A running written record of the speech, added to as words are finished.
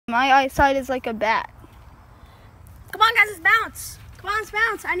My eyesight is like a bat. Come on, guys, let's bounce. Come on, let's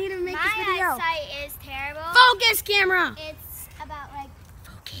bounce. I need to make this video. My eyesight is terrible. Focus, camera. It's about like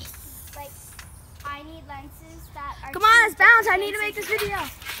focus. Like I need lenses that are. Come on, let's bounce. I need to make this video.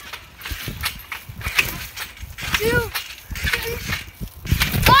 2, 3.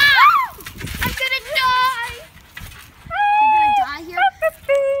 Oh! I'm gonna die. You're gonna die here.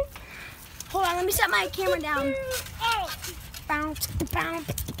 Hold on, let me set my camera down. Oh. Bounce, bounce.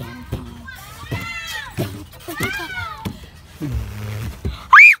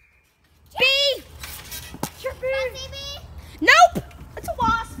 Bee! You're bee. Nope! It's a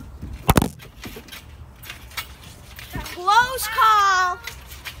wasp. Close call.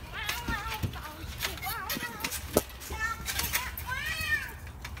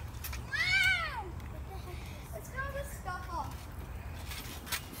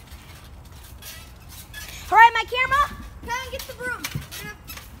 All right, my camera. Come and get the broom. I'm gonna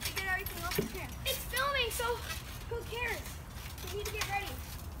get everything off the camera. It's filming, so who cares? We need to get ready.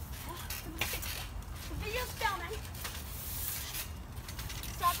 The video's filming.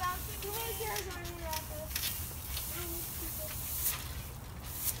 Stop bouncing. Who cares when we're at this?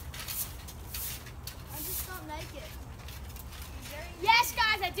 I just don't like it. Yes,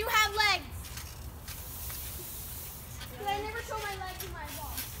 guys, I do have legs. But I never show my legs in my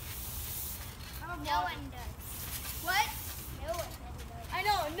vlog. No one does. What? No one ever does. I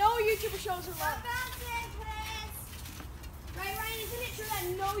know, no YouTuber shows her legs. Bouncing, twins. Right, Ryan, isn't it true that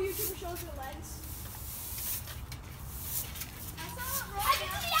no YouTuber shows her legs? I saw it roll I can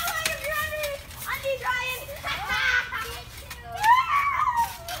see the outline of your undies, Ryan.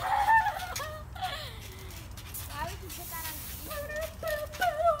 Why would you put that on? Why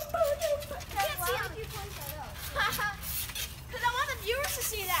would you point that out? Because I want the viewers to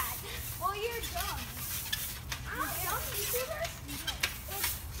see that. Well, you're dumb. I'm dumb, YouTubers.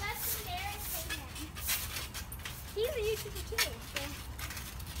 That's embarrassing. He's a YouTuber too. So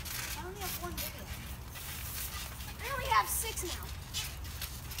I only have 1 video. I only have 6 now.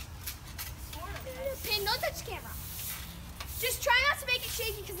 Pin, don't touch the camera. Just try not to make it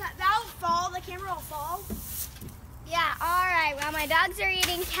shaky because that'll fall. The camera will fall. Yeah, all right. Well, my dogs are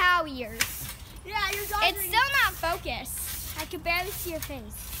eating cow ears. Yeah, your dog. It's still not focused. I could barely see your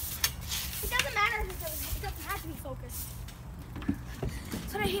face. It doesn't matter if it doesn't have to be focused.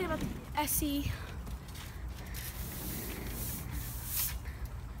 That's what I hate about the SC.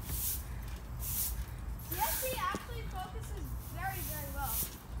 The SC actually focuses very, very well.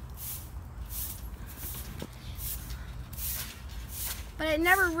 But it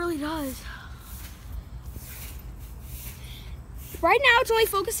never really does. Right now it's only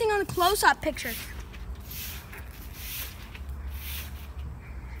focusing on the close-up picture.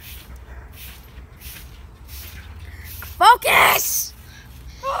 Focus!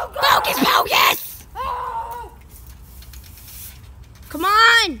 Oh, focus, focus! Oh. Come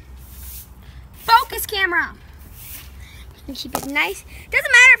on! Focus, camera! And keep it nice.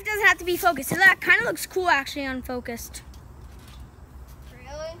 Doesn't matter if it doesn't have to be focused. So that kind of looks cool actually unfocused.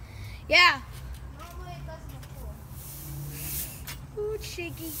 Really? Yeah. Normally it doesn't look cool. Ooh, it's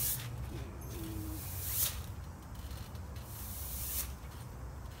shaky.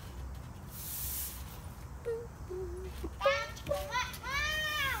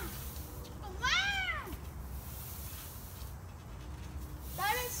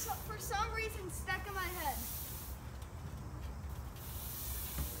 That is for some reason stuck in my head.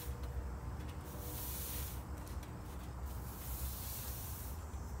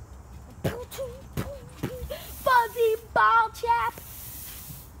 Fuzzy ball chap.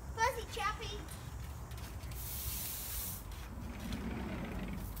 Fuzzy chappy.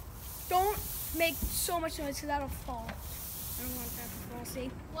 Don't make so much noise because that'll fall. I don't want that to fall,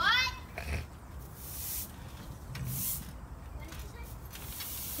 see? What?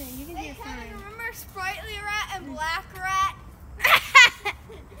 Yeah, you can Hey, hear Kevin, fine. remember Sprightly Rat and Black Rat?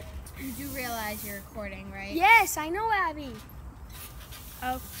 You do realize you're recording, right? Yes, I know, Abby.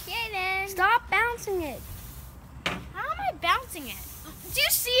 Okay then. Stop bouncing it. How am I bouncing it? Do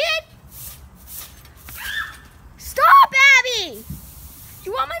you see it? Stop, Abby!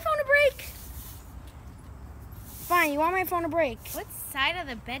 You want my phone to break? Fine, you want my phone to break. What side of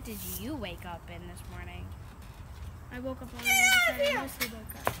the bed did you wake up in this morning? I woke up on the other side. I mostly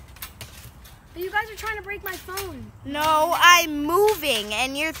woke up. But you guys are trying to break my phone. No, I'm moving,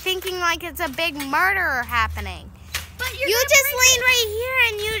 and you're thinking like it's a big murder happening. But you're You just leaned right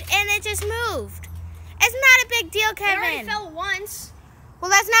here, and it just moved. It's not a big deal, I already Kevin. fell once.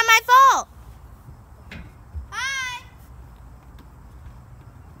 Well, that's not my fault. Hi.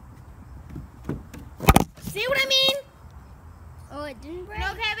 See what I mean? Oh, it didn't break? No,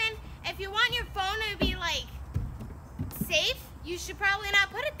 Kevin. if you want your phone to be like safe, you should probably not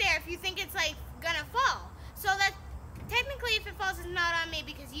put it there if you think it's like gonna fall. So that technically, if it falls, it's not on me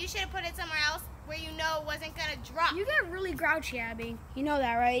because you should have put it somewhere else where you know it wasn't gonna drop. You get really grouchy, Abby. You know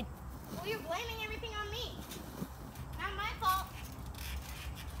that, right? Well, you're blaming everything on me. Not my fault.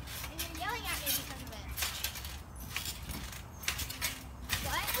 And you're yelling at me because of it.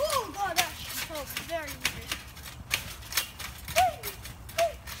 What? Oh God, that felt very weird.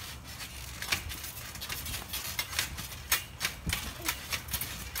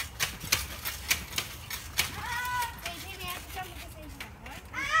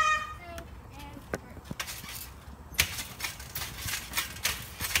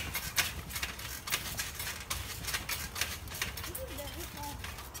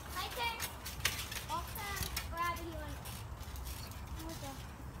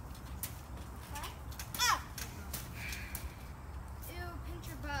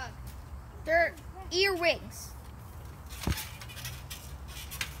 They're earwigs.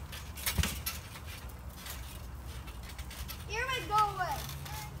 Earwig, go away.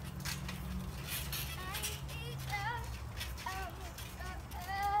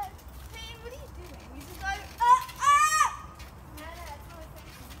 Hey, what are you doing? You just got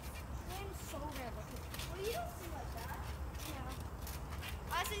so bad looking. What are you doing like that? Yeah.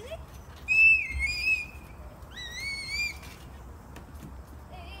 Susie?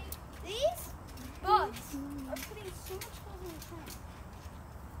 These bugs are putting so much holes in the tank.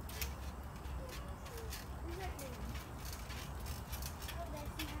 What is that doing?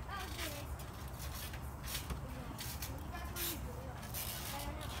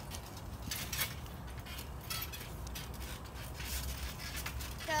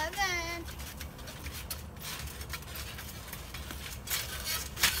 Doesn't.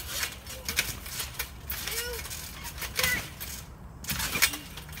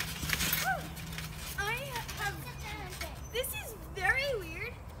 This is very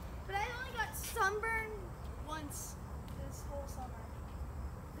weird, but I only got sunburned once this whole summer.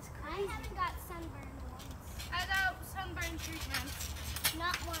 It's I crazy. haven't got sunburned once. I got sunburned 3 times.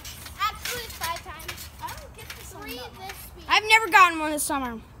 Not once. Actually, 5 times. I don't get the sun 3 that much. this week. I've never gotten one this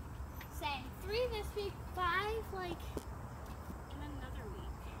summer. Same. 3 this week, 5 like in another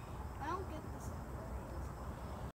week. I don't get the